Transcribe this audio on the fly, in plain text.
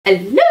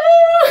Hello!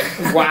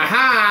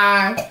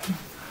 Waha!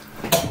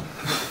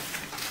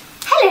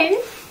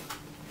 Hello!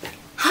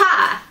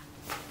 Ha!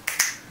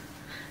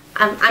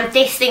 I'm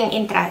testing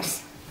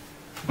intros.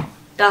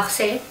 Dag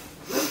sê.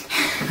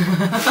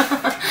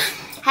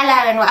 Hello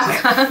and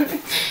welcome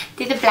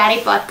to the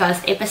Blêrie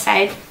Podcast,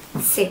 episode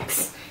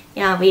 6.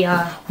 Yeah, we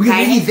are. We're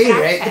already there,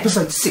 right?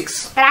 Episode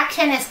 6.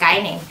 Traction is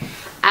gaining.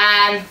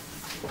 Arod,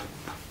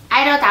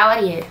 how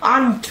are you?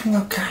 I'm doing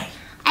okay.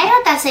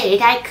 Arod has a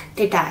headache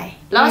today.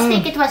 Last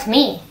week it was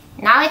me.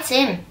 Now it's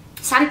him.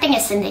 Something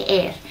is in the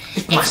air.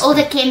 It's all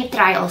the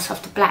chemtrails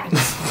of the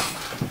planes.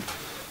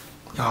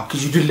 Yeah,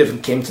 because you do live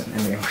in Kempton. And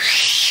then...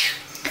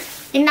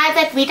 You know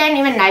that we don't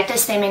even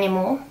notice them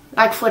anymore.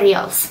 Like for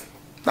reals.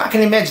 I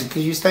can imagine,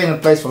 because you stay in a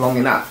place for long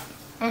enough.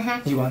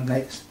 You won't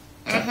notice.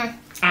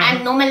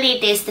 And normally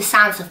there's the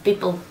sounds of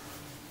people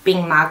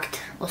being mugged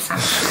or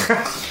something.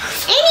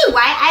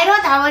 Anyway,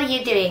 Arod, how are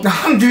you doing?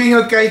 I'm doing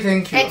okay,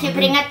 thank you. Did you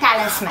bring a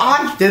talisman?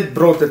 I did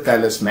brought the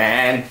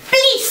talisman.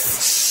 Please!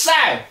 So,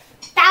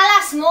 Tell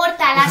us more,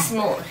 tell us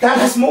more. tell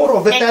us more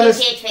of the That you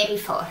talisman. get very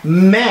far.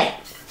 Man.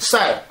 So,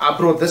 I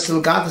brought this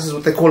little guy. This is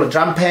what they call a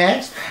drum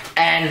pad.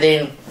 And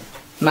then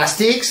my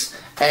sticks.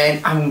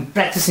 And I'm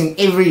practicing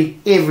every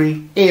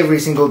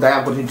single day.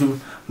 I'm going to do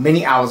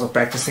many hours of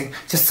practicing.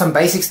 Just some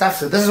basic stuff.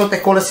 So this is what they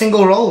call a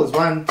single roll. It's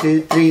 1,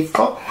 2, 3,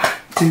 4. 1,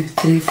 2,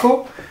 3,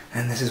 4.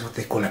 And this is what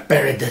they call a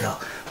paradiddle.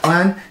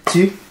 1,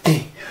 2,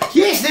 3.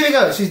 Yes, there we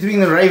go. She's doing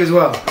the rave as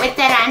well. With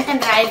the rant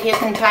and rave, you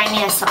can play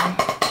me a song.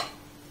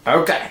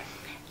 Okay.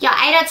 Yeah,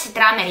 Arod's a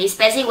drummer. He's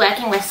busy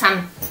working with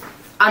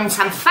on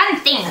some fun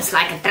things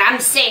like a drum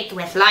set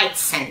with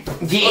lights and all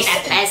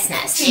that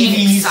business.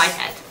 Very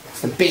excited.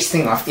 It's the best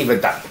thing I've ever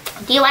done.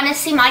 Do you want to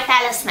see my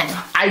talisman?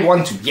 I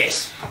want to,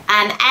 yes.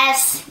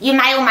 As you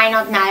may or may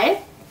not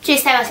know,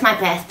 Tuesday was my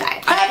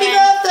birthday. Happy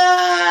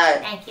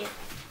birthday! Thank you.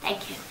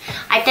 Thank you.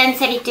 I turned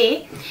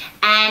 32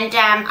 and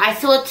I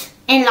thought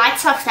in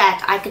light of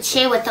that I could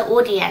share with the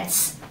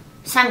audience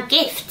some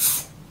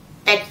gifts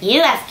that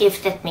you have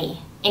gifted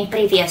me in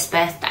previous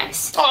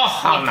birthdays. Oh,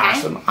 how Okay?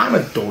 nice. I'm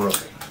adorable.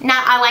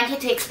 Now I want you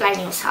to explain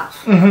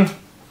yourself.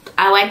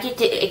 I want you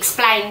to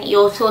explain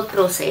your thought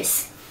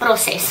process.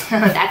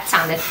 That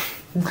sounded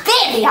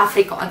very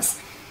Afrikaans.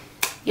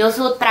 Your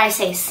thought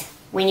process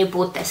when you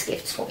bought these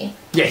gifts for me.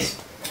 Yes.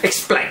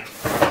 Explain.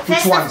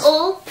 First of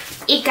all,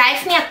 he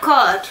gave me a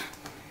card,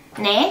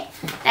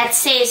 that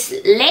says,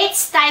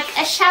 let's take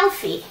a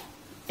selfie.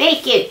 Very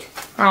cute.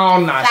 Oh,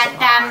 nice.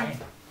 But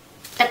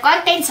the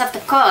contents of the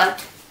card,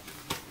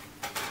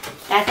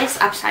 that is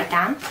upside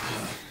down.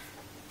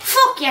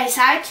 Fuck jy's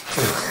uit.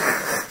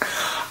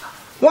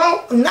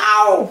 Well,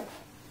 now,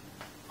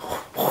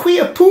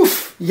 goeie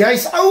poef,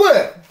 jy's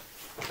ouer.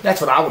 That's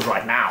what I would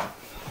write now.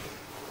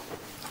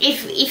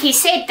 If he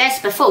said this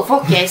before,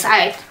 fuck jy's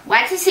uit,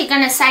 what is he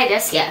gonna say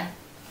this year?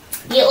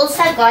 He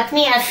also got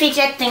me a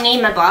fidget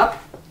thingy-mabob.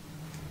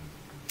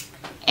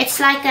 It's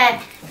like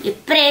you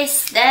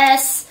press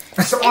this.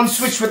 It's an on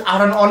switch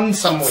without an on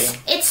somewhere.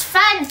 It's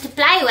fun to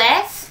play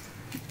with.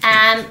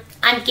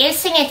 I'm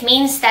guessing it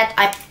means that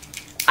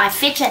I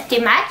fidget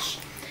too much.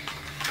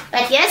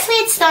 But here's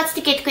where it starts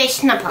to get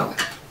questionable.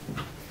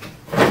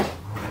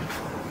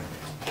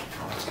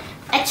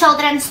 A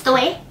children's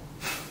toy.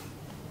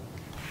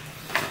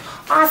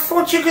 I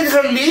thought you could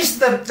release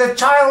the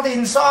child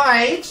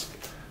inside.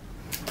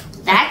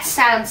 That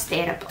sounds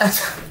terrible.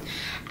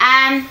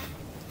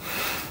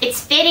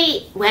 It's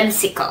very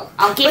whimsical.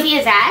 I'll give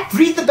you that.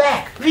 Read the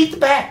back. Read the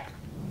back.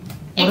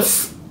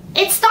 It's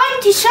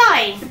time to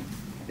shine.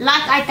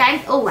 Like I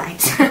don't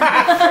always.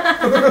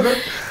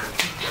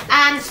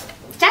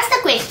 Just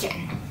a question.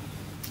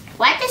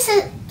 What is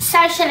a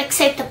social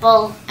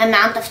acceptable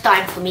amount of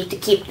time for me to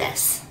keep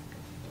this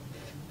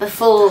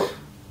before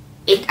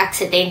it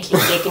accidentally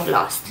getting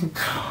lost?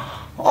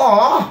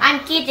 Oh. I'm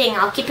kidding.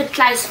 I'll keep it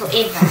close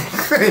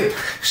forever.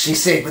 She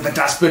said with a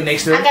dustbin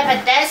next to it. Okay,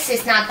 but this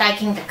is not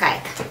taking the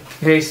cake.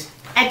 Yes.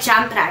 A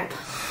jump rope.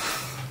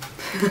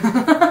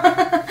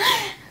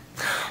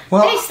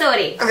 Well, True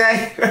story.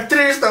 Okay,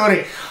 true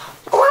story.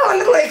 Well, a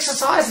little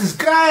exercise is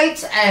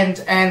great, and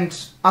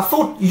I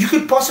thought you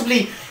could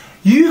possibly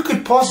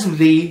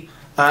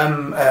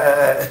turn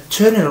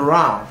it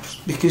around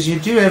because you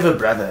do have a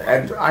brother,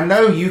 and I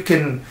know you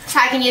can. So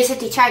I can use it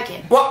to choke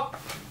him. What?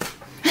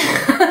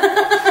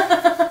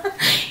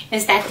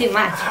 Is that too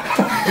much?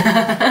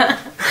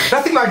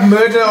 Nothing like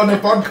murder on a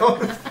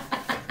podcast.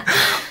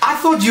 I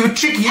thought you would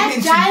trick him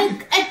into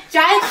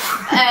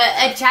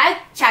A joke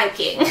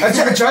choking.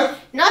 a joke.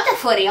 Not a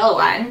for real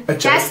one. A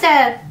joke. Just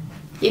a,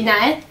 you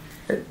know.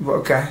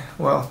 Okay,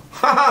 well,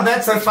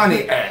 that's so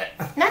funny.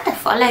 Not a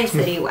follow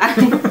through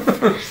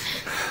one.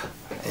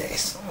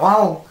 Yes.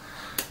 Well.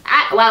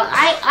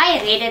 I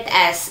read it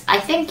as, I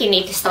think you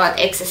need to start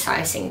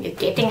exercising. You're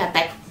getting a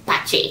bit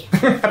patchy.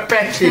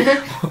 Patchy.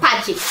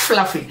 Patchy.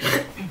 Fluffy.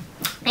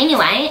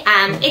 Anyway,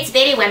 it's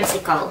very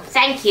whimsical.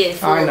 Thank you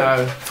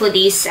for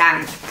these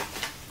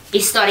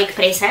historic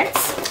presents.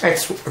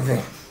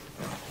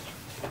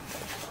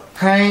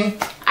 Hey.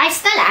 I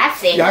still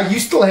have them. Yeah, you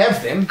still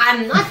have them.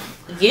 I'm not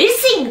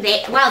using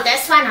that, well,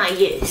 this one I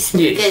use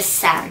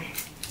because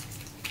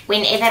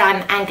whenever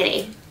I'm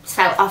angry,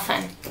 so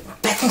often.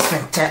 That is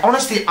fantastic.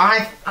 Honestly,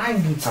 I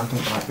need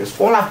something like this.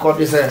 All I've got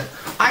is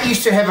I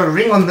used to have a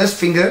ring on this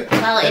finger.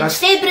 Well, in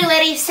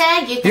February,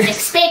 sir, you can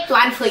expect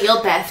one for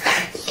your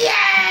birthday.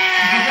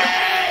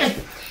 Yeah!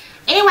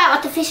 Anyway,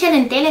 artificial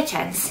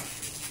intelligence.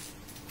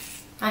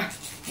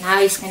 Now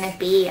he's going to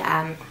be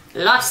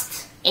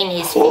lost in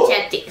his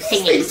fidget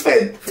thingy It's for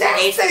the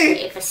rest of the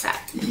fantastic. episode.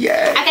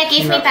 Yeah. Okay,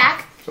 give me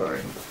back.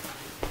 Sorry.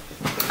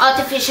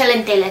 Artificial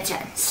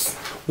intelligence.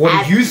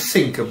 What do you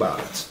think about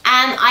it?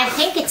 I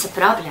think it's a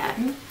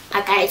problem.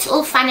 Okay, it's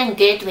all fun and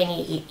good when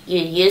you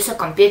use a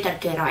computer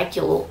to write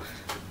your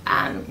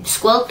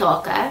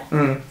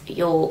skooltake,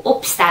 your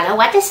opstellen.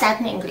 What is that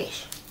in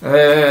English?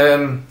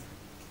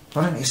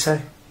 What an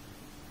essay.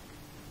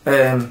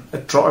 A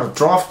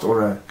draft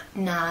or a...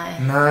 No.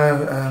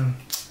 No,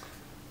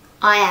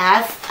 I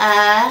have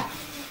a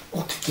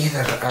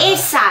altogether.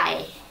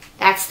 essay.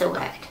 That's the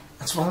word.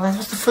 That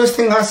was the first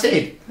thing I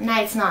said.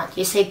 No, it's not.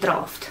 You said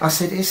draft. I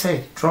said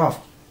essay, draft.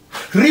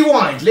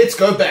 Rewind, let's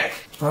go back.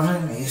 What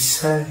an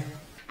essay.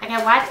 Okay,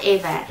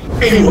 whatever.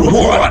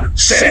 N1,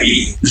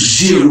 Sami,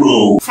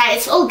 0. So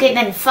it's all good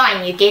and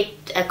fine. You get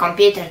a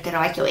computer to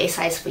write your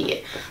essays for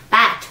you.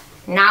 But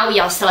now we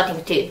are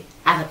starting to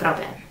have a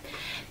problem.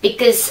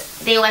 Because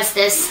there was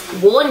this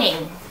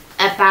warning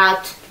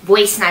about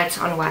voice notes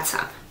on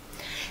WhatsApp.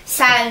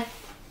 So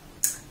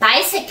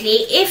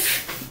basically,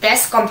 if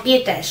this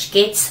computer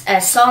gets a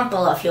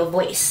sample of your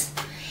voice,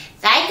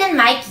 they can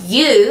make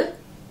you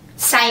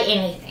say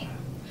anything.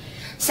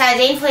 So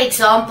then, for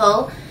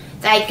example,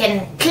 they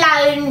can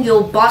clone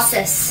your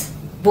boss's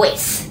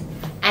voice,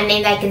 and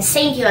then they can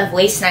send you a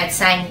voice note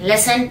saying,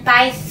 listen,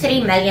 pay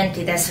 3 million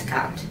to this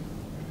account.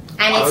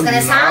 And it's going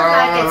to sound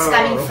like it's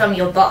coming from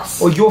your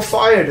boss. Or you're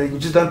fired and you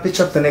just don't pitch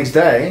up the next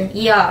day.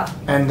 Yeah.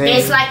 And then...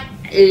 There's like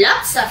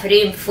lots of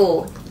room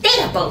for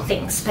terrible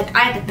things, but I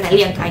have a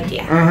brilliant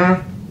idea.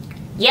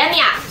 Hear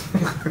me out.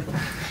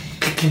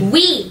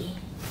 We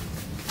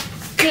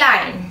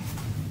clone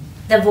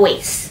the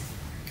voice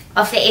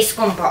of the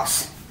Eskom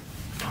boss.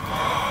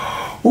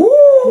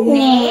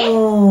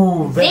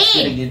 Ooh, that's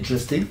Then- really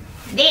interesting.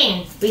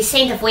 Then we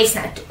send a voice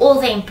note to all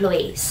the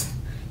employees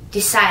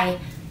to say,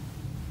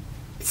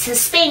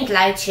 suspend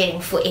load shedding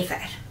forever.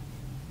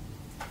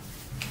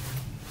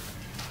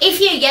 If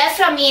you hear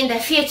from me in the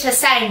future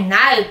saying,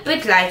 no,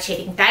 put load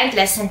shedding, don't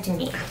listen to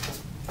me.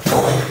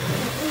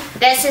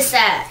 This is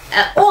a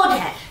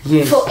order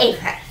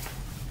forever.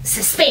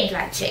 Suspend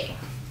load shedding.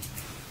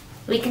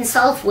 We can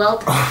solve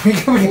world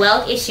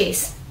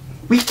issues.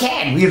 We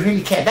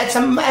really can.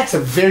 That's a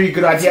very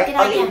good idea. That's a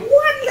good idea. Only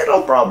one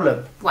little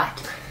problem.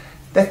 What?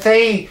 That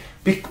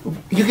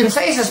you can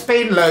say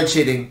suspend load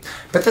shedding,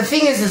 but the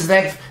thing is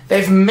that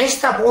they've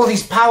messed up all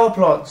these power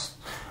plants,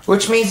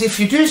 which means if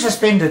you do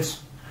suspend it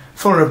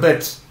for a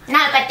bit, No,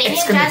 but then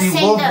it's you going to just be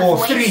send World a War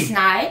voice III.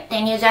 note.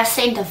 Then you just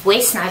send a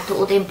voice note to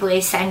all the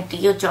employees saying, do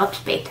your jobs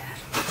better.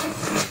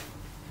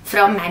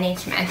 From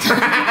management.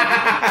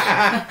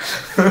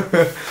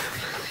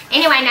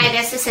 Anyway, no,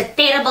 this is a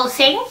terrible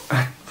thing.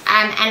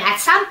 And at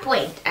some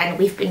point, and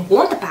we've been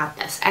warned about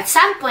this, at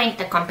some point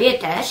the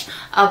computers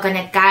are going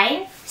to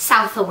gain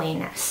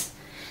self-awareness.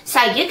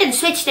 So you can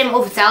switch them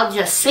off, they'll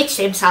just switch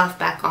themselves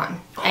back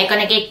on. They're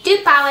going to get too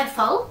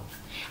powerful,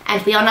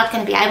 and we are not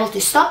going to be able to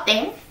stop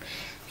them.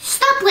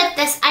 Stop with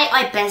this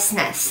AI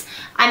business.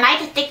 I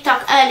made a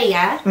TikTok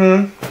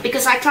earlier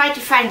because I tried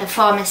to find a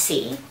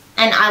pharmacy,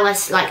 and I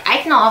was like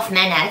 8.5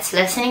 minutes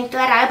listening to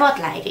a robot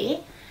lady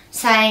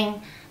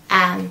saying,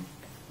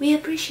 we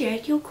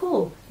appreciate your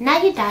call. No,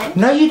 you don't.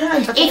 No, you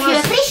don't. If you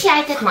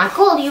appreciated my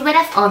call, you would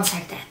have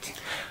answered it.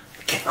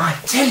 Can I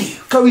tell you?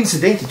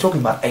 Coincidentally,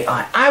 talking about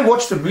AI, I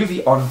watched a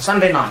movie on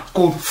Sunday night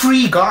called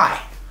Free Guy.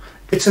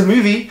 It's a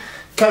movie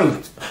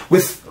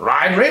with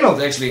Ryan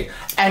Reynolds, actually.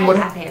 And I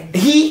love him.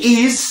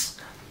 he is,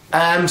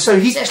 so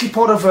he's actually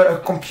part of a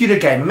computer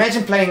game.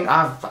 Imagine playing,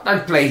 I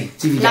don't play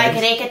TV Like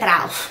games. Wreck-It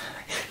Ralph.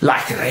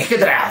 Like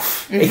Wreck-It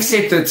Ralph.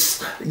 Except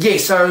it's,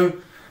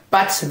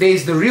 but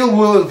there's the real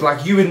world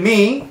like you and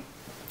me.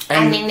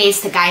 And then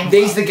there's the game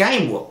There's world. the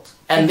game world.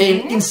 And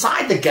then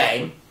inside the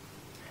game,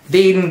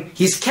 then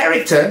his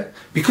character,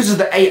 because of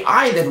the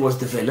AI that was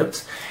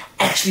developed,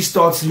 actually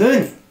starts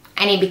learning.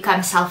 And he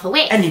becomes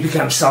self-aware. And he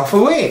becomes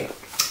self-aware.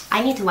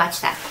 I need to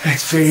watch that.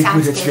 It's very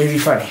Sounds good, it's good. very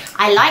funny.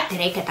 I like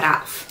Wreck-It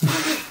Ralph.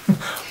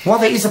 Well,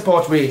 there is a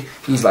part where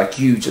he's like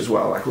huge as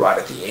well, like right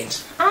at the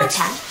end. Okay.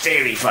 It's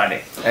very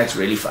funny. That's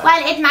really funny.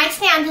 Well, it makes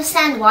me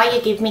understand why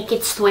you give me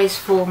kids' toys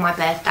for my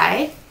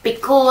birthday.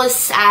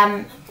 Because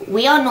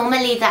we are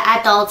normally the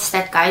adults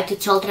that go to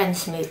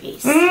children's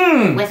movies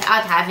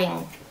without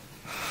having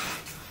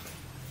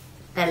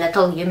the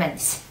little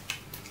humans.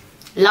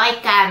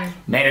 Like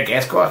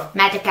Madagascar.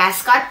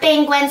 Madagascar,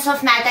 Penguins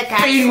of Madagascar.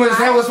 Penguins,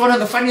 that was one of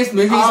the funniest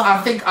movies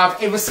I think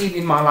I've ever seen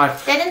in my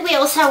life. Didn't we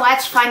also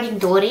watch Finding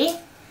Dory?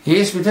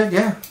 Yes, we did,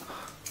 yeah.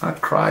 I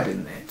cried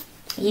in that.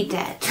 You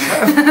did.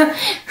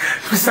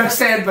 It was so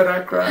sad, but I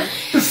cried.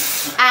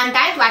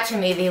 Don't watch a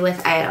movie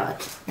with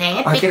Arod.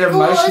 I Because get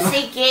emotional.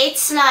 he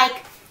gets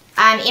like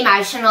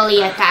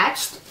emotionally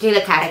attached to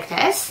the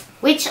characters.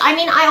 Which, I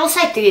mean, I also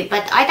do,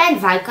 but I don't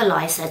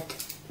vocalize it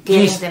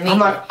during the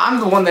movie. I'm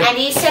the one that... And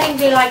he's sitting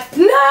there like,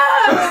 no!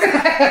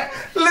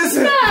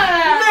 Listen!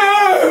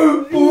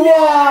 No! No!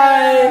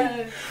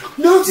 Why?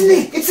 No,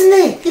 it's in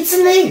there!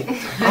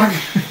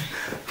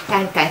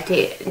 Don't go to,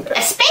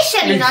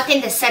 especially not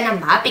in the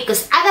cinema,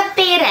 because other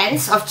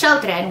parents of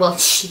children will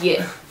shh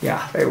you.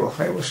 Yeah, they will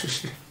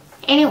shush you.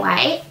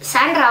 Anyway,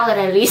 Sanral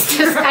released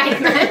a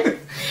statement.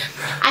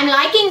 I'm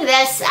liking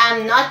this,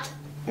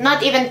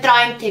 not even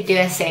trying to do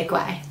a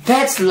segue.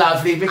 That's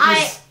lovely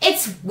because...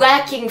 It's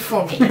working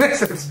for me.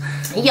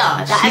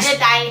 Yeah, the other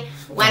day,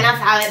 one of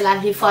our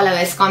lovely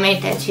followers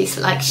commented, she's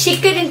like, she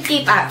couldn't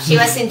keep up, she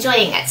was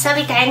enjoying it, so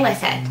we're going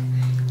with it.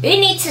 Who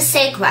needs a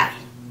segue?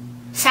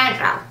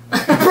 Sanral.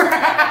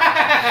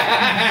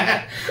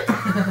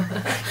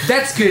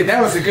 That's good,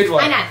 that was a good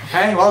one. I know.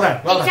 Hey, well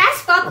done. It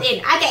just popped in.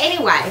 Okay,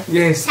 anyway.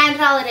 Yes.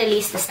 Sanral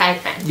released a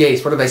statement.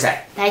 Yes, what did they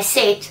say? They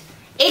said,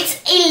 it's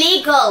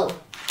illegal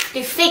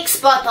to fix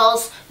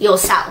potholes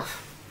yourself.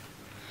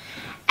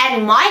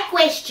 And my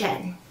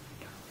question,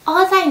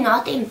 are they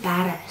not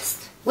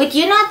embarrassed? Would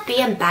you not be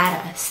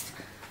embarrassed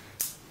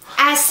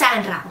as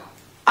Sanral?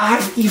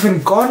 I've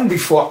even gone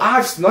before.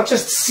 I've not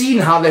just seen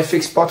how they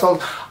fix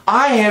potholes,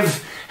 I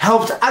have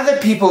helped other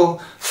people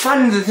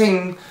fund the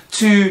thing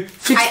to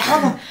fix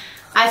potholes.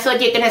 I thought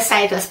you were going to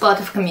say it was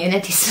part of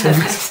community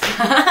service.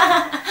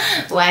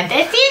 What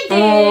did you do?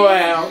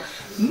 Well,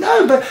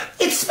 no, but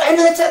and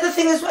that's the other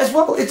thing as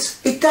well.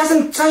 It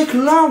doesn't take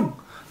long.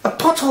 A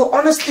pothole,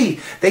 honestly,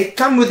 they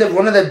come with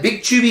one of the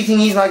big tubey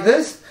thingies like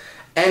this,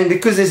 and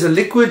because there's a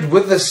liquid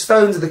with the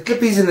stones, the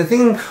clippies and the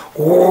thing,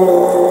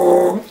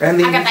 and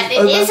then okay, but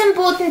it is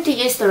important to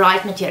use the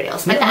right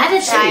materials. But the other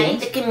day,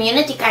 the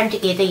community came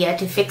together here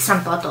to fix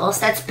some potholes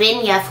that's been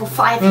here for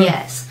 5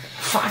 years.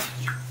 5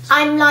 years.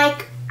 I'm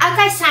like,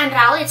 okay,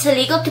 Sanral, it's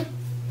illegal to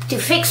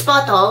fix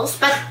potholes,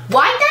 but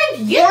why don't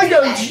you Why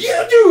don't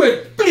you do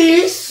it,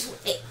 please?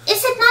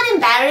 Is it not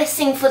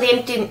embarrassing for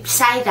them to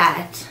say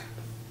that?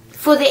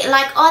 Are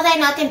they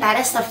not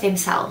embarrassed of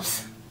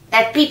themselves?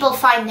 That people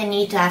find the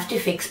need to have to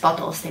fix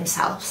potholes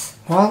themselves?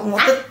 Well,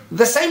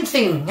 the same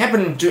thing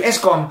happened to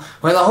Eskom,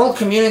 where the whole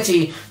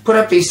community put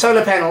up these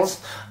solar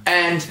panels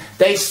and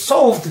they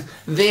solved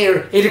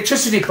their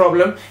electricity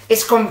problem.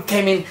 Eskom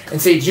came in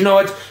and said, you know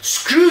what,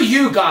 screw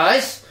you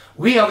guys,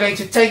 we are going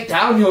to take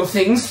down your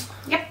things.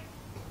 Yep.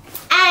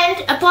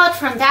 And apart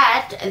from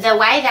that, the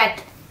way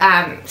that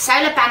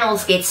solar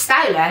panels get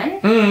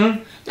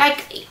stolen,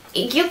 like,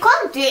 you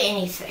can't do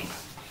anything.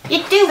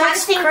 You do one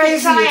thing to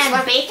try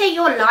and better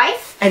your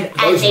life, and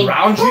those then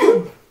around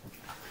boom,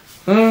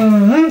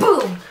 you,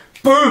 boom,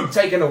 boom,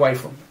 taken away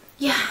from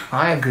you. Yeah.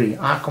 I agree.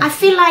 I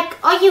feel like,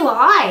 are you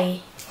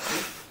high?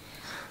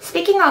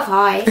 Speaking of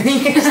high.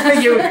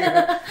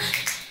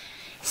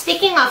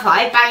 Speaking of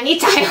high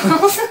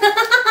ponytails.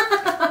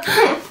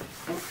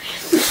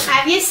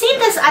 Have you seen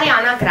this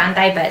Ariana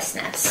Grande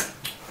business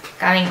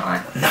going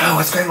on? No,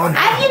 what's going on now?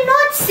 Have you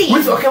not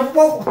seen? Okay,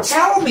 well,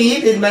 tell me,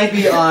 then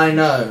maybe I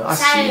know.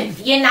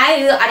 You know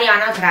who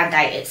Ariana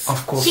Grande is?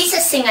 Of course. She's a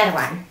singer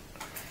one.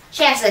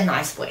 She has a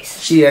nice voice.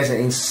 She has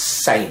an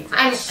insane voice.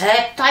 And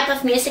her type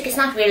of music is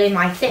not really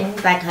my thing,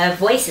 but her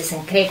voice is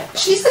incredible.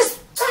 She's this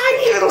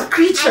tiny little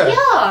creature.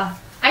 Yeah.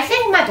 I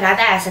think my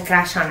brother has a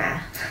crush on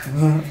her.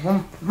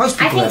 Well, most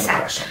people have a so.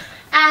 crush on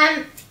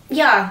her.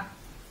 Yeah.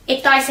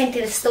 It ties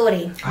into the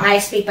story.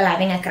 Most people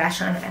having a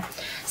crush on her.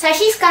 So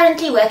she's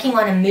currently working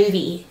on a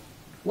movie.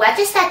 What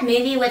is that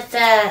movie with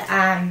the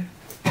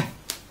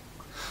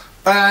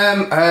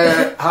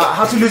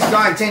How to Lose a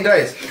Guy in 10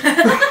 Days.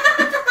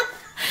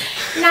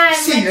 No,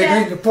 See, they're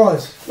going to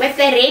pause. with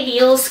the red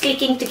heels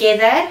clicking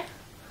together.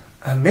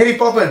 Mary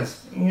Poppins.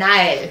 No,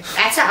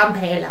 that's an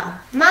umbrella.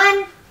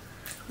 Man,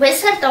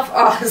 Wizard of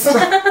Oz.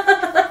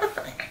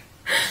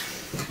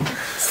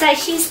 So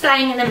she's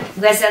playing in the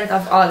Wizard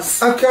of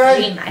Oz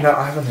Okay. remake. No,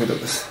 I haven't heard of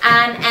this.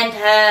 And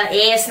her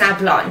hair is now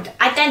blonde.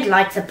 I don't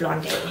like the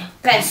blonde hair,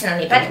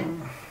 personally, but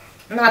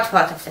not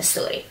part of the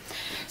story.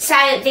 So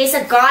there's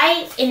a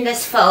guy in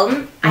this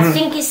film, I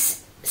think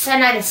his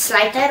surname is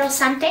Slater or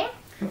something.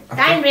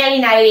 Don't really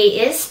know who he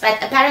is, but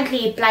apparently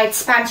he played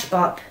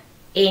Spongebob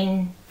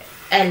in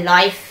a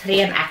live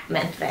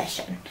reenactment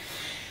version.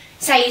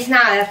 So he's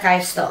now a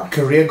co-star.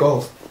 Career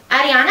goals.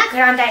 Ariana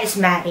Grande is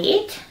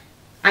married.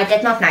 I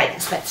did not know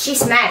this, but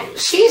she's married.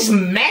 She's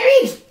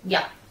married?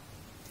 Yeah.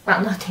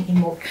 Well, not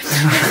anymore.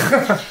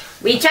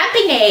 We're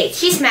jumping ahead.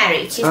 She's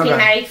married. She's been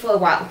married for a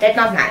while. Did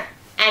not know.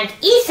 And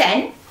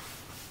Ethan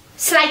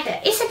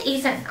Slater. Is it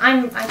Ethan?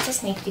 I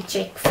just need to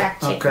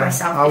fact check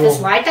myself. Because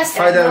why does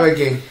that not...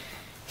 again.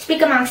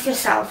 Speak amongst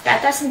yourself.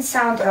 That doesn't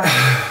sound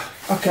right.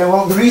 Okay,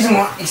 well, the reason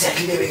why...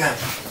 Exactly, there we go.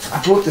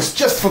 I brought this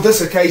just for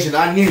this occasion.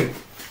 I knew.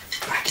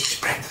 I get to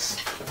practice.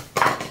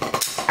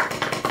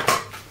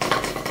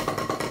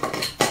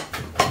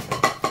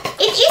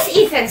 It is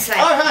Ethan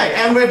Slater. Oh, hi,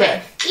 and we're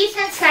back.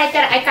 Ethan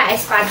Slater, aka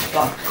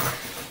SpongeBob.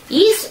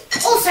 He's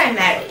also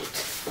married.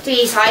 to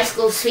his high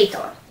school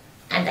sweetheart.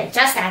 And they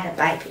just had a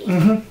baby.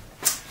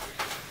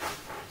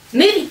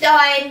 Movie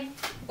time.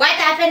 What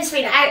happens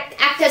when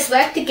actors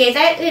work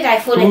together? They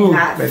fall in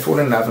love. They fall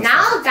in love.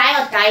 Now they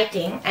are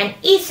dating, and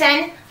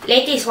Ethan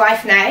let his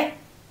wife know,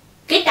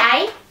 good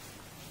day,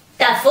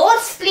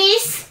 divorce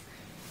please.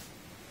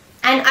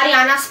 And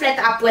Ariana split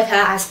up with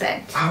her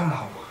husband.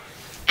 Oh.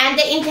 And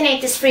the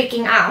internet is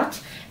freaking out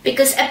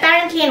because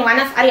apparently in one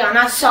of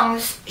Ariana's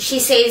songs she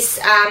says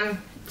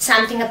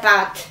something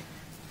about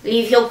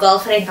leave your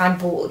girlfriend on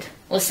board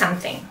or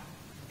something.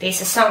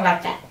 There's a song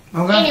like that.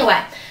 Okay.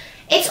 Anyway,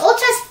 it's all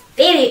just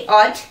very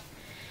odd.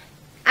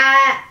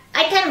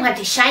 I don't want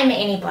to shame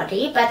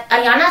anybody, but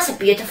Ariana's a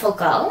beautiful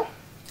girl.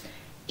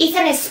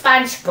 Ethan is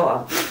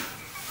SpongeBob.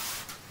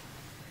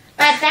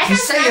 But that You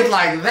say it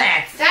like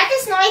that. that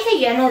is neither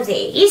here nor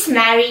there. He's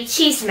married,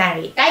 she's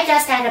married. They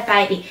just had a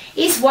baby.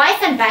 His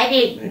wife and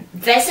baby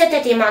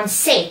visited him on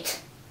set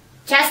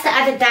just the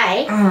other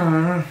day.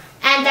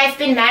 And they've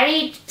been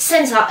married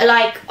since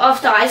like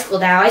after high school.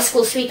 They're high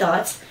school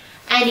sweethearts.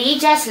 And he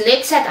just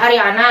looks at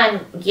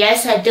Ariana and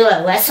hears her do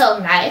a whistle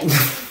note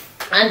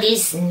on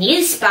these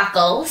news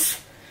buckles.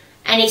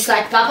 And he's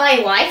like,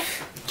 bye-bye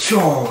wife.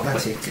 Sure,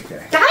 that's it.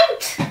 Okay.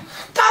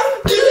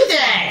 Don't do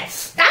that.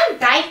 Don't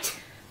date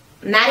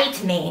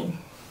married men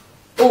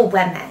or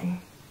women.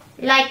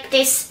 Like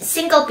there's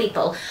single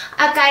people.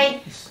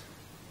 Okay,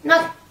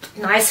 not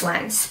nice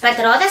ones, but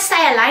rather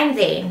stay alone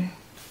then.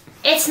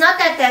 It's not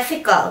that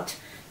difficult.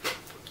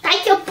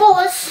 Take your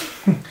paws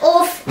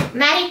off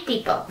married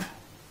people.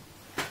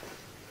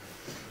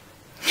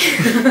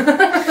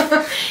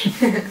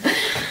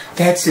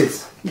 That's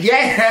it. Yay!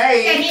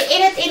 Can you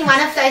edit in one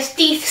of those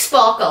teeth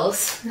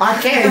sparkles? I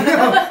can.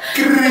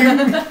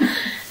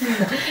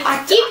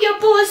 Keep your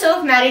paws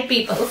off married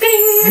people.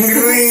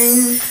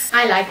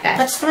 I like that.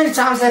 But so many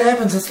times that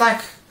happens. It's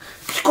like,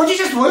 could you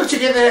just work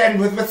together and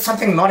with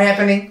something not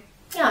happening?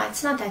 Yeah,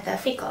 it's not that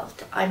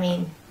difficult. I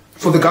mean,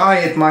 For the guy,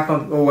 it might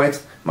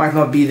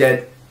not be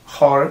that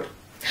hard.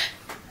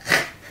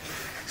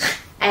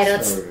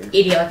 Arod's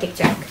idiotic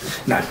joke.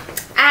 No.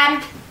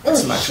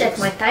 Oh shit,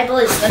 my table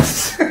is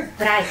just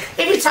break.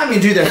 Every time you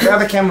do that, the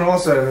other camera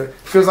also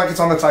feels like it's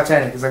on the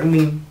Titanic. It's like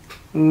me.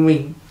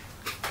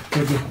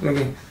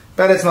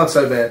 But it's not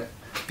so bad.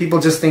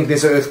 People just think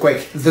there's an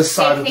earthquake this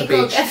side of the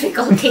beach.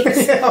 Technical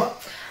difficulties. Yeah.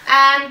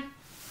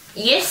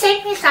 You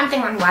sent me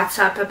something on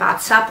WhatsApp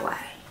about Subway.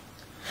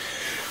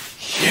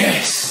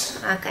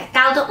 Yes. Okay,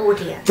 tell the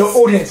audience. The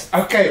audience.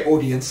 Okay,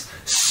 audience.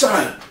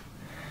 So,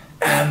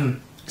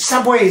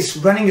 Subway is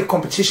running a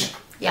competition.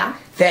 Yeah.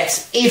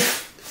 That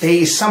if there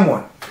is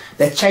someone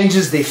that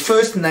changes their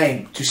first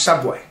name to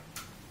Subway,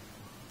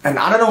 and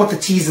I don't know what the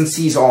T's and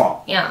C's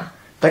are. Yeah.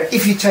 But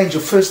if you change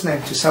your first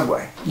name to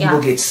Subway, you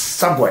will get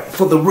Subway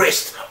for the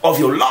rest of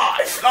your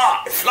life.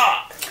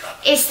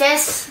 Is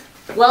this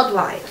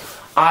worldwide?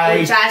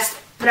 Or just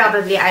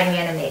probably only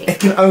in America? It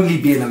can only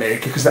be in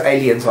America because the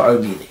aliens are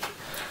only there.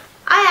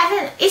 I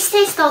haven't. Is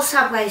there still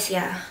Subways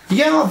here?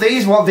 Yeah, there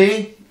is one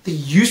there. There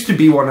used to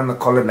be one in the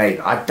Colonnade.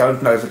 I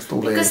don't know if it's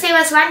still there. Because there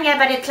was one here,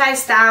 but it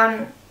closed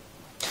down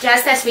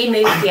just as we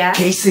moved here.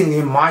 I'm guessing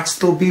there might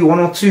still be one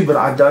or two, but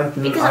I don't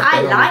know. Because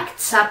I liked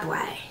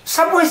Subway.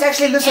 Subway's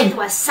actually, listen, it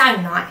was so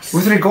nice.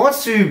 with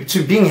regards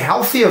to being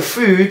healthier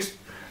food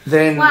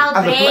than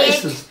other bread,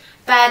 places.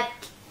 But,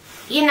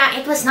 you know,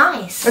 it was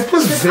nice. It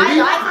was because very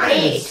I like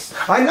nice.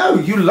 I know,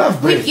 you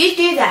love bread. Would you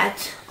do that?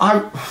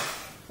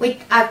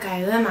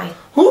 Okay, who am I?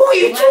 Who are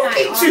you Who am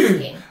I talking to?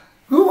 asking?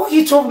 Who are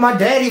you talking? My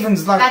dad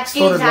even's like But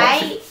started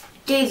laughing.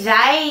 do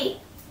they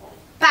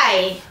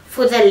pay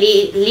for the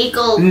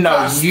legal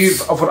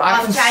costs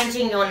of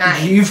changing your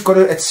name? You've got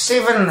to, it's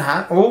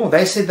 700. Oh,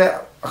 they said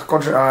that. I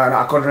can't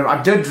remember.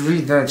 I did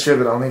read that shit,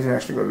 but I'll need to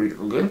actually go read it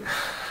again.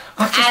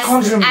 I just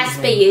can't remember. As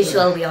per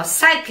usual, we are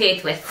so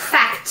good with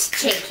fact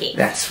checking.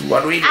 That's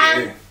what we do.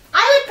 I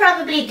would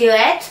probably do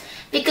it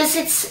because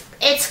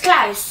it's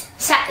close.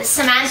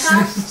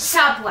 Samantha,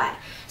 Subway.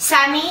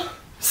 Sami,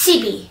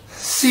 Sibi.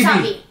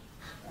 Sibi.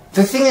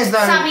 The thing is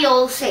that Sami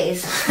Hall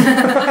says.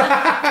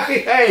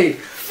 hey.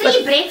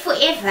 Free bread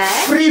forever.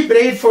 Free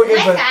bread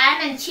forever. With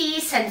ham and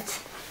cheese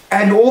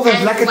and all the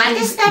and black what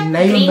is that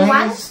green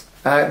one?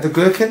 The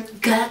gherkin.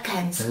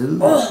 Gherkins. Ooh.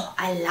 Oh,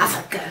 I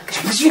love a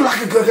gherkin. But you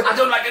like a gherkin. I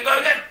don't like a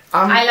gherkin.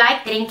 I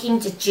like drinking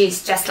the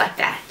juice just like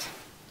that.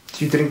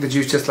 You drink the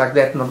juice just like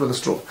that, not with a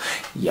straw.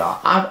 Yeah,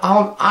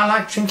 I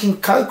like drinking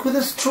Coke with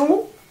a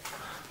straw,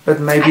 but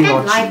maybe I not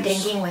don't like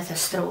juice. drinking with a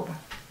straw.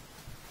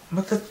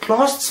 But it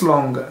lasts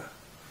longer.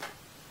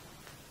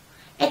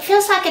 It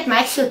feels like it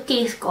makes your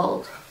teeth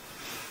cold.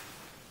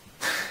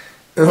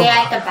 There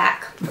at the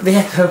back. And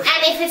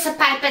if it's a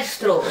paper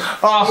straw,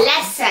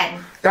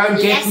 listen.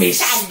 Don't get me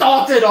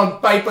started on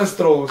paper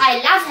straws. I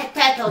love a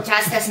turtle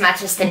just as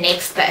much as the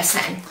next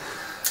person.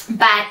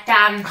 But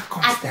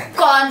I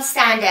can't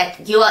stand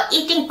it. You are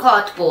eating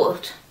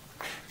cardboard.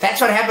 That's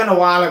what happened a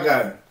while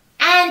ago.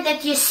 And And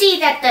that you see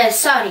that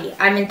sorry,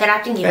 I'm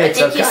interrupting you, but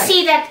that you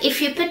see that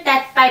if you put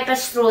that paper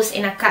straws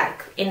in a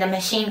Coke, in the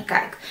machine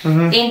Coke,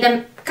 then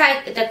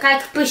the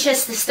Coke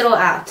pushes the straw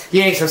out.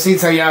 Yes, I've seen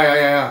so,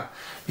 yeah.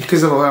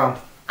 Because of,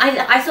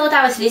 I thought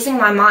I was losing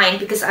my mind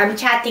because I'm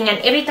chatting and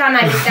every time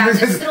I look down,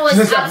 the straw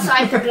is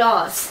outside the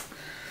glass.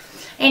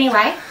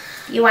 Anyway,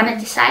 you wanted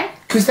to say?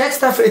 Because that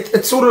stuff,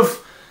 it's sort of,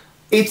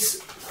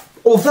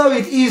 although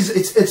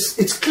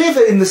it's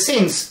clever in the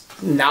sense,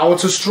 now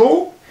it's a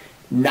straw,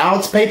 now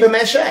it's paper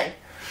mache.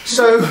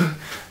 So,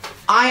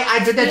 I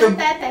did that. On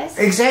purpose.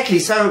 Exactly.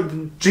 So,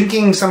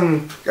 drinking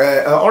some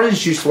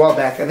orange juice a while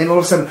back, and then all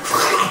of a sudden,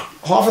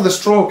 half of the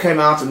straw came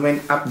out and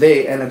went up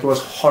there, and it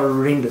was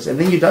horrendous. And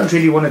then you don't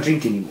really want to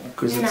drink anymore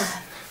because it's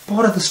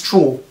part of the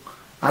straw.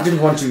 I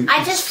didn't want to.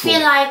 I just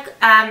feel like,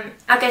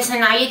 okay, so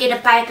now you get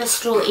a paper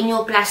straw in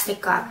your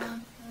plastic cup.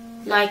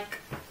 Like.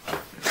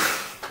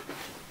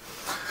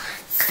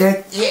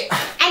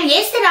 And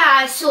yesterday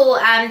I saw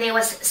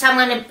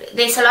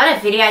there's a lot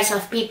of videos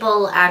of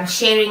people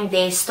sharing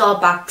their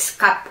Starbucks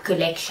cup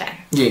collection.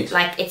 Yes.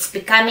 Like it's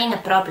becoming a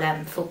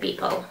problem for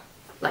people.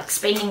 Like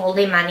spending all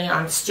their money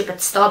on stupid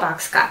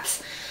Starbucks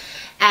cups.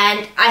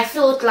 And I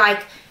thought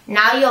like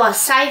now you are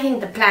saving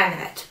the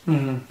planet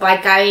by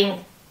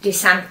going to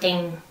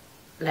something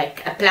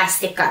like a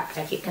plastic cup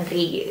that you can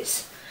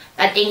reuse.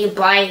 But then you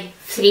buy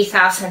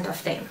 3,000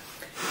 of them.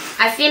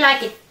 I feel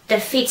like it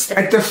defeats the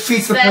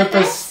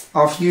purpose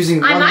of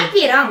using one. I might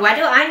be wrong. What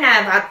do I know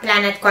about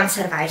planet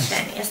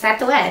conservation? Is that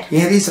the word?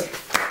 Yeah, it is.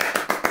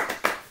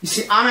 You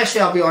see,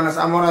 I'll be honest,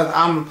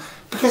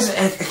 because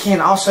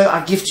again, also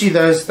I gift you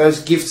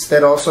those gifts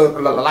that also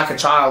like a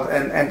child,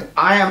 and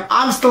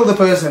I'm still the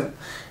person.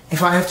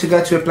 If I have to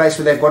go to a place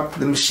where they've got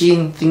the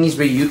machine thingies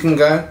where you can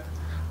go,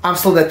 I'm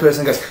still that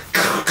person who goes.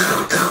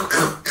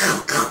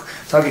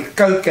 So I get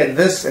Coke and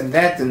this and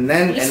that and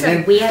then He's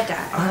a weirdo.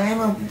 I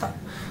am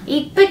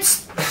He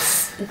puts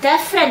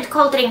different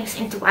cold drinks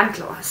into one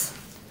glass.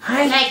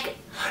 Like,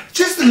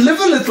 just live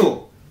a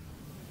little.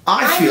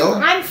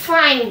 I'm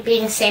fine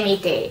being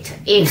semi-dead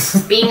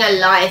if being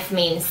alive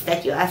means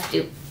that you have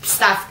to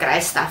stuff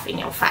grey stuff in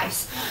your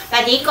face.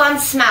 But he can't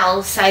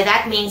smell, so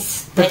that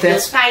means that your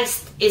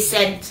taste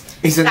isn't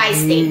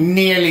tasting.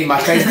 Nearly my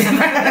tasting.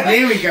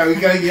 There we go,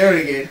 we're going here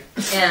again.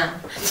 Yeah.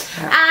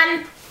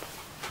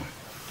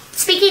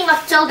 Speaking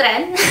of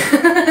children,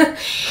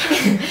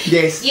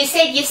 yes. You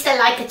said you still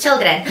like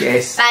children.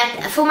 Yes.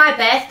 But for my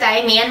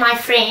birthday, me and my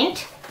friend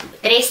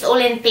dressed all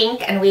in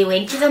pink and we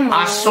went to the mall.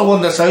 I saw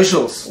on the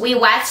socials. We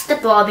watched the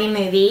Barbie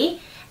movie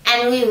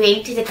and we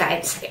went to the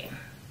games room,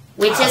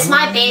 which is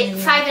my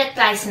favorite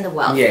place in the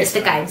world. Yes. Is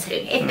the games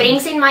room. It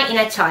brings in my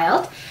inner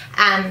child.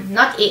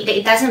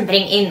 It doesn't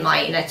bring in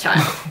my inner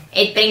child.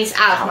 It brings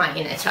out my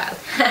inner child.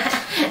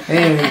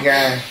 There we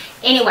go.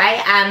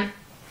 Anyway,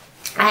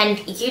 and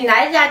you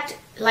know that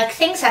like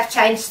things have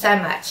changed so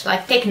much.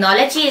 Like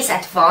technology is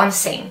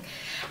advancing,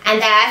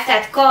 and they have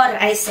that car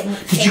racing.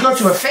 Did you go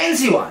to a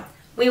fancy one?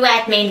 We were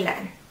at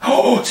Mainland.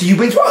 Oh, so you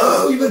went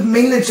to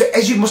Mainland. So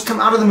as you must come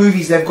out of the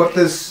movies, they've got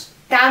this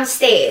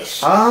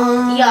downstairs.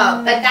 Ah.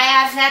 Yeah, but they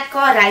have that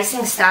car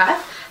racing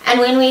stuff. And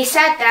when we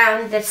sat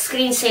down, the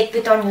screen said,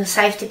 "Put on your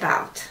safety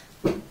belt."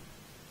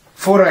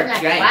 For a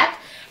like game. What?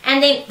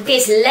 And then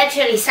there's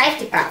literally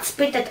safety belts.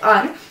 Put it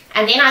on.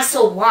 And then I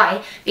saw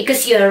why.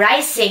 Because you're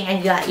racing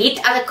and you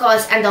hit other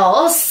cars and the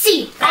whole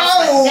seat.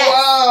 Oh,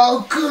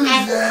 wow, good.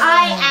 And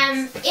I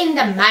am in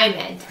the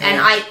moment.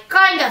 And I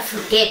kind of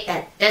forget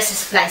that this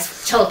is a place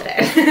for children.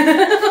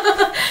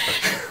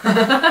 And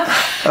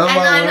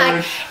I'm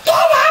like,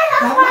 get out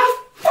of my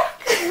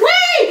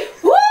way!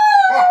 Woo!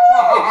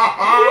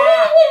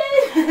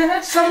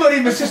 Somebody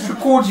must just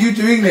record you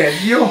doing that.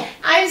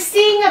 I'm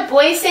seeing a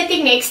boy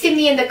sitting next to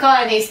me in the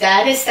car and his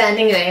dad is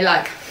standing there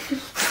like...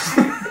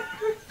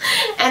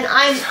 And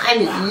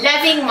I'm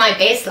living my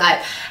best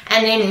life.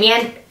 And then me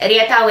and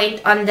Rieta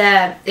went on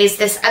there's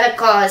this other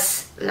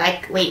cars,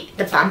 like,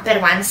 the bumper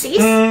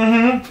onesies.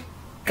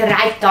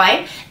 Great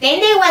time. Then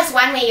there was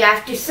one where you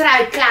have to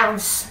throw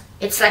clowns.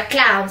 It's like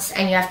clowns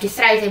and you have to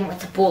throw them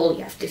with a ball.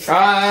 You have to throw.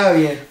 Oh,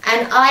 yeah.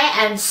 And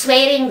I am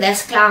swearing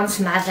this clown's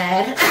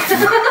mother.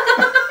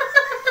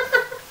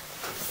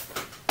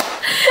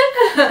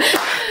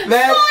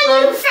 That's for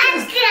you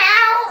fat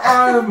clown.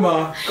 Oh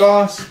my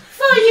gosh.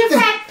 For you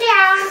fat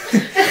clown.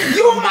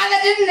 Your mother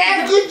didn't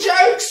have good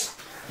jokes.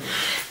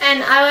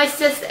 And I was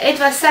it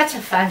was such a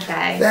fun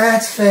day.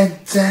 That's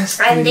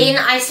fantastic. And then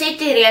I said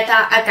to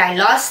Rieta, okay,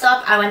 last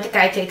stop, I want to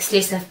go to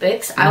Exclusive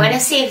Books. I want to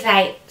see if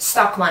they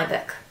stock my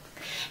book.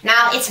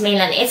 Now it's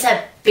Milan, it's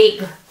a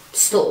big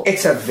store.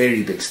 It's a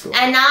very big store.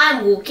 And now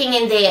I'm walking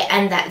in there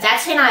and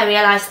that's when I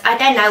realized I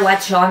don't know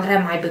what genre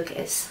my book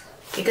is.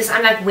 Because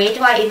I'm like, where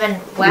do I even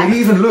work? Where do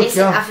you even look? Is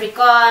it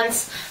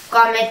Afrikaans,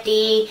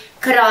 comedy,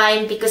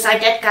 crime? Because I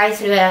did go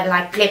through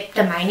a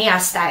kleptomania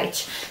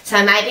stage.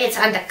 So maybe it's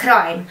under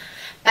crime.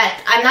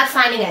 But I'm not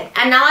finding it.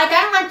 And now I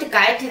don't want to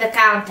go to the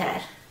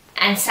counter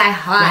and say,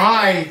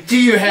 hi. Do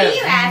you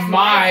have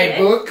my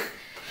book?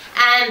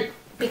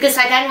 Because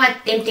I don't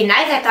want them to know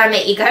that I'm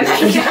an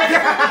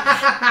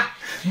egomaniac.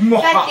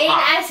 But then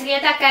as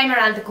Rita came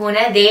around the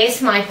corner,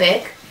 there's my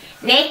book.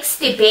 Next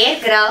to Bear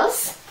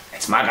Grylls.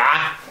 It's my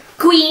guy.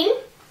 Queen.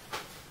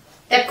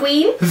 The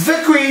Queen.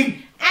 The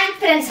Queen. And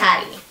Prince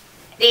Harry.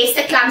 There's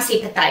the clumsy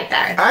potato.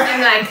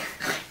 I'm like,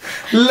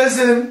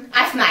 listen.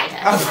 I've made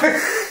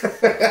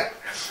it.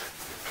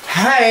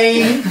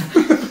 Hey.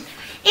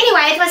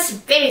 Anyway, it was a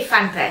very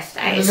fun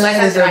birthday.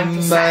 That is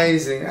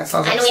amazing. That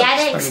sounds like and we had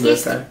an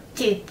excuse birthday.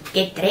 to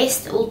get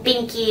dressed all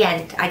pinky,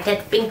 and I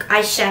did pink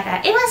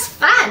eyeshadow. It was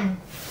fun.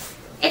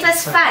 It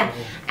was fun.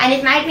 And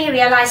it made me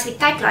realize we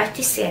take life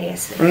too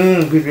seriously.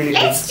 We really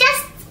Let's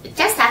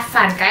just have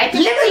fun, go to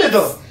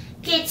the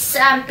kids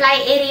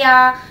play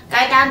area, go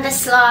down the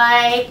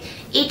slide,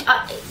 eat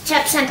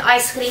chips and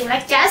ice cream,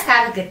 like just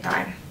have a good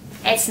time.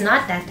 It's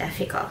not that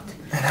difficult.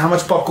 And how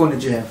much popcorn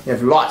did you have? You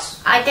have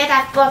lots. I did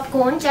have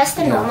popcorn, just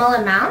a normal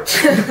amount.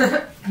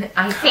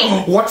 I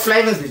think. What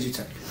flavors did you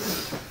take?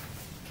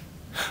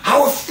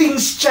 How have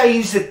things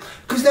changed?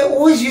 Because they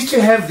always used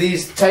to have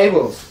these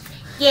tables.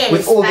 Yes,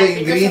 with all but the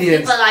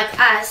ingredients. People like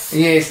us,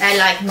 yes. they're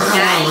like, no,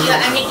 you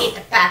only get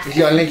the packet.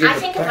 You only get I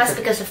think it was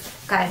because of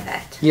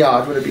COVID.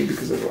 Yeah, it would have been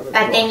because of what.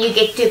 But then you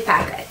get 2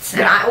 packets,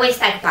 and I always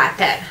take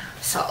butter,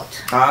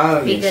 salt,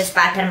 because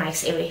butter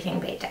makes everything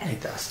better.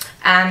 It does.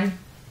 And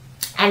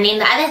then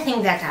the other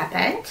thing that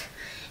happened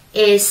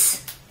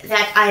is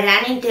that I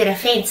ran into the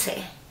fence.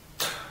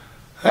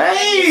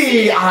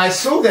 Hey, I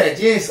saw that.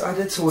 Yes, I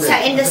did saw that. So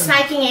in the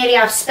smoking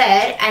area of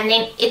Spur, and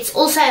then it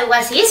also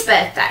was his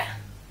birthday.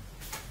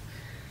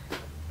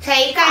 So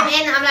he came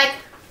in, I'm like,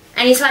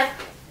 and he's like,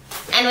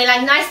 and we're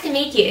like, nice to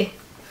meet you.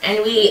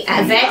 And we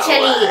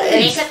virtually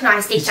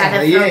recognized each other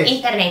from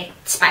internet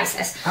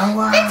spaces. Oh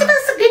wow. That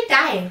was a good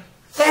day.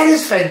 That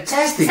is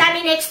fantastic.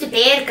 Sammy next to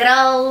Bear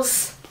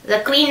Grylls,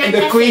 the Queen and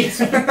the Queen.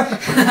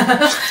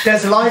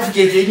 Does life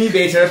get any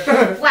better?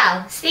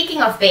 Well,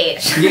 speaking of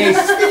bears. Yes,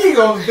 speaking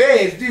of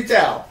bears, do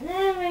tell.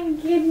 Oh my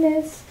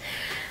goodness.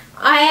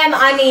 I am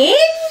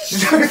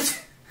unhinged.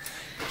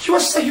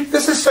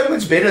 This is so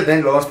much better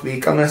than last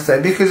week, I must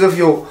say, because of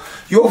your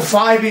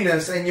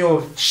vibiness and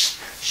your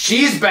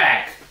she's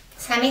back.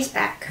 Sammy's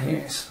back.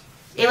 Yes.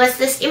 There was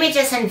this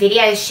images and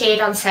videos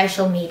shared on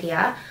social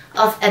media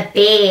of a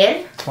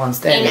bear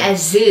in a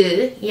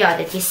zoo. Yeah,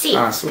 that you see.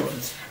 I saw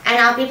it. And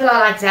now people are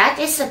like, that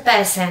is a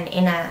person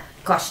in a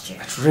costume.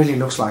 It really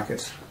looks like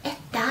it. It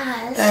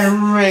does. It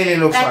really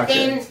looks like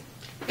it.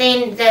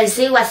 Then the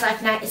zoo was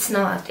like, no, it's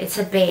not. It's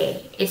a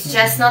bear. It's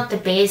just not the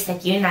bears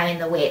that you know in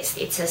the West.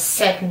 It's a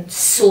certain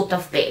sort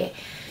of bear.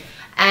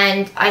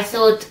 And I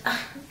thought,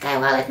 okay,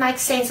 well, it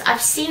makes sense.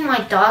 I've seen my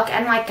dog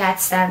and my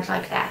cat stand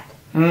like that.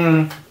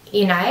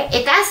 You know,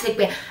 it does look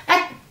weird.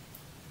 But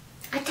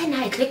I don't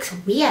know, it looks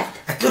weird.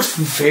 It looks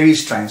very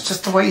strange,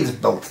 just the way it's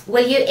built.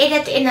 Will you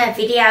edit in a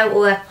video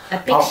or a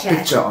picture? A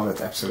picture of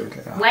it,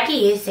 absolutely. Yeah. What do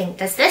you think?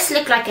 Does this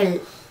look like a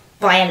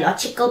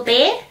biological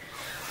bear?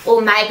 Or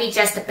maybe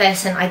just a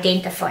person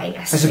identifying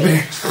as a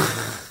bear?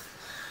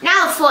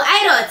 Now for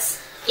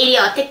Arod's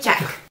idiotic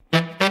check.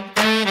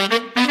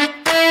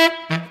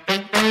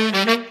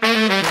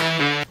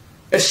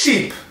 A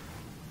sheep,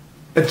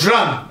 a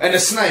drum, and a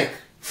snake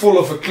fall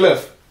off a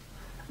cliff.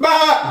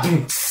 Bah!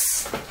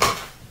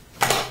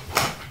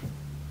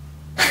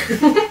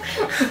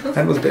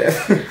 That was bad.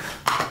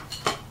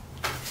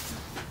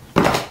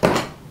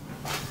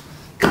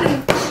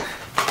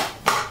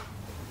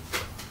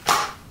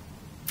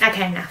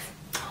 Okay, enough.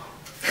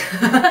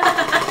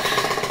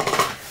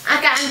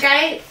 Okay, I'm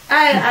going. Oh,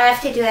 I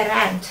have to do a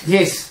rant.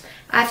 Yes.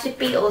 I have to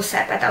pee also,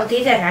 but I'll do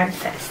the rant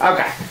first.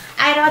 Okay.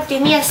 Arod, do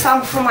me a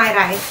song for my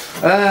rave.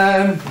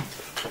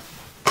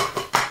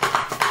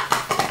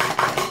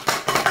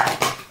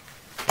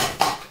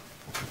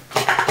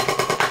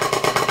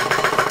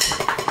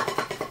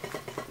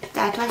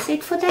 That was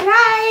it for the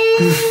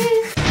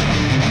rave.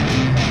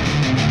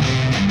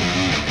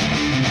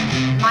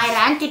 My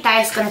rant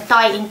today is going to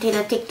tie into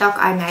the TikTok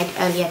I made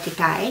earlier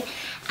today,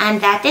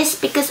 and that is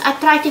because I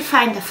tried to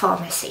find a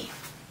pharmacy.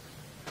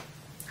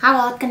 How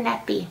hard can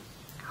that be?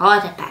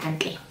 Hard,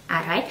 apparently.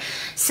 Alright,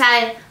 so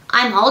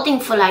I'm holding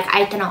for like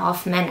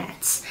 8.5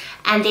 minutes,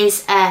 and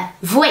there's a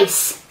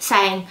voice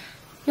saying,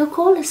 your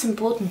call is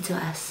important to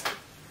us.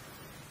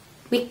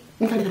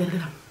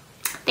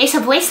 There's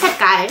a voice that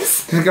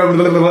goes,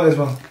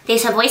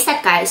 there's a voice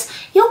that goes,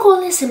 your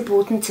call is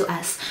important to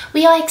us.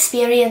 We are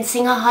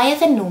experiencing a higher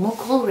than normal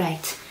call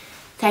rate.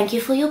 Thank you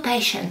for your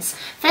patience.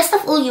 First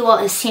of all, you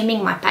are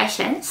assuming my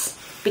patience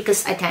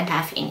because I don't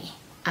have any.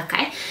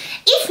 Okay?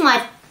 If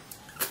my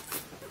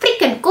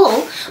freaking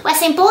call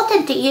was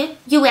important to you,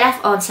 you would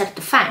have answered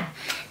the phone.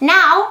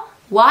 Now,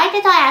 why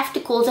did I have to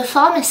call the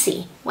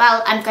pharmacy?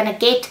 Well, I'm gonna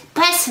get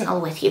personal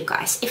with you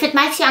guys. If it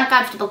makes you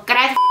uncomfortable,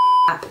 cry the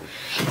up.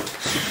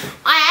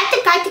 I had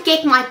to go to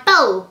get my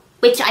pill,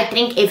 which I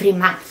drink every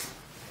month.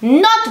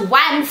 Not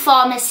one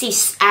pharmacy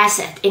has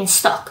it in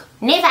stock.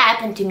 Never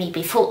happened to me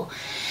before.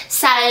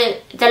 So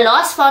the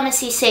last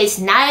pharmacy says,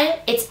 no,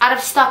 it's out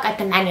of stock at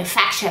the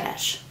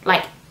manufacturers.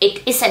 Like,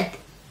 it isn't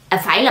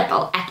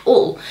available at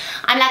all.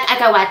 I'm like,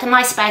 okay, what am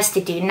I supposed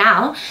to do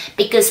now?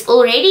 Because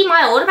already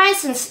my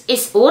hormones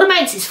is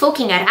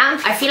fucking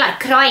around. I feel like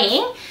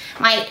crying.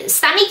 My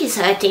stomach is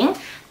hurting.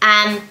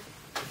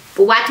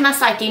 What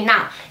must I do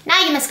now?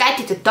 Now you must go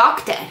to the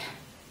doctor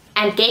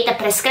and get a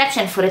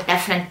prescription for a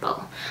different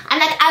pill. I'm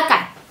like,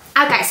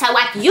 okay, so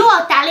what you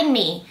are telling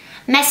me,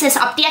 Mrs.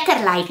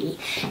 Apteker lady,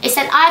 is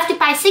that I have to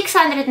pay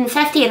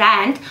 650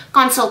 Rand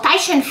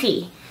consultation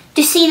fee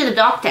to see the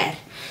doctor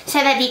so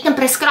that he can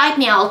prescribe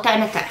me an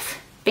alternative.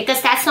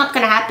 Because that's not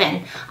going to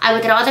happen. I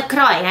would rather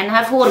cry and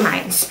have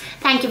hormones.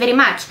 Thank you very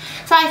much.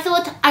 So I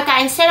thought,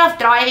 okay, instead of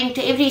driving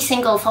to every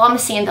single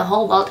pharmacy in the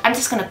whole world, I'm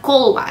just going to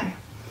call one.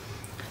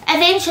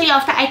 Eventually,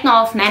 after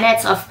 8.5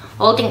 minutes of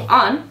holding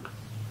on,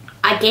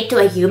 I get to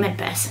a human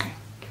person.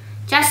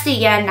 Just to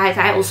hear, no,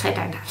 they also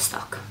don't have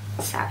stock.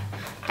 So,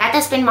 that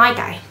has been my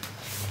day.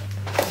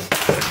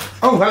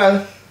 Oh,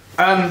 hello.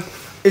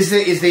 Is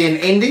there an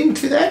ending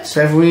to that?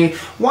 So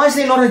why is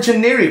there not a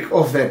generic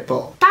of that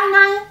pill? Don't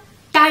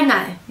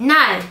know.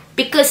 No.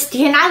 Because, do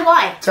you know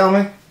why? Tell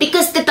me.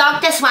 Because the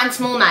doctors want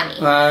more money.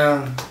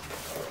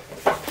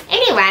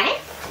 Anyway,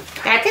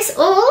 that is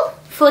all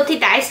for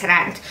today's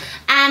rant.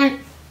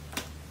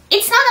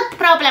 It's not a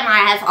problem I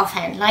have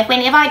often. Like,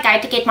 whenever I go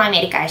to get my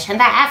medication,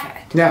 they have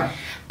it. Yeah.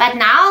 But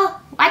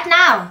now, what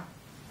now?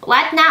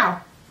 What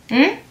now?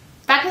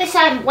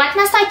 What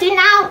must I do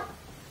now?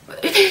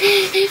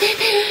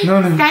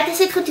 No. That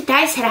is it for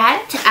today's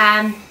rant.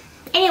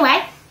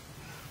 Anyway,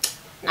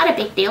 not a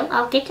big deal.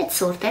 I'll get it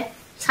sorted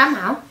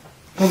somehow.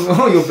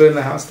 Oh, you'll burn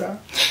the house down.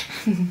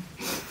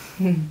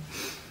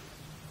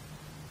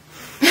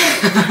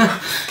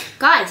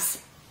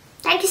 Guys,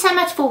 thank you so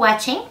much for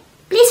watching.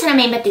 Please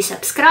remember to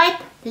subscribe,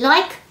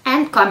 like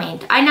and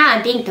comment. I know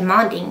I'm being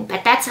demanding,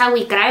 but that's how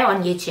we grow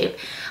on YouTube.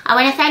 I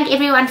want to thank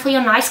everyone for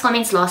your nice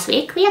comments last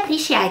week. We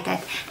appreciate it,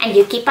 and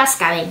you keep us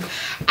going.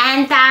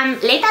 And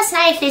let us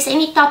know if there's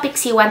any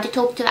topics you want to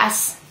talk to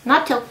us,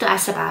 not talk to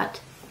us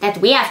about, that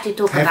we have to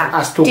talk about.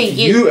 Us talk to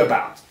you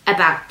about.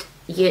 About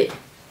you.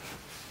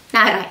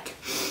 Alright.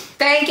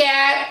 Thank you.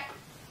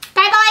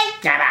 Bye bye.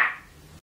 Bye bye.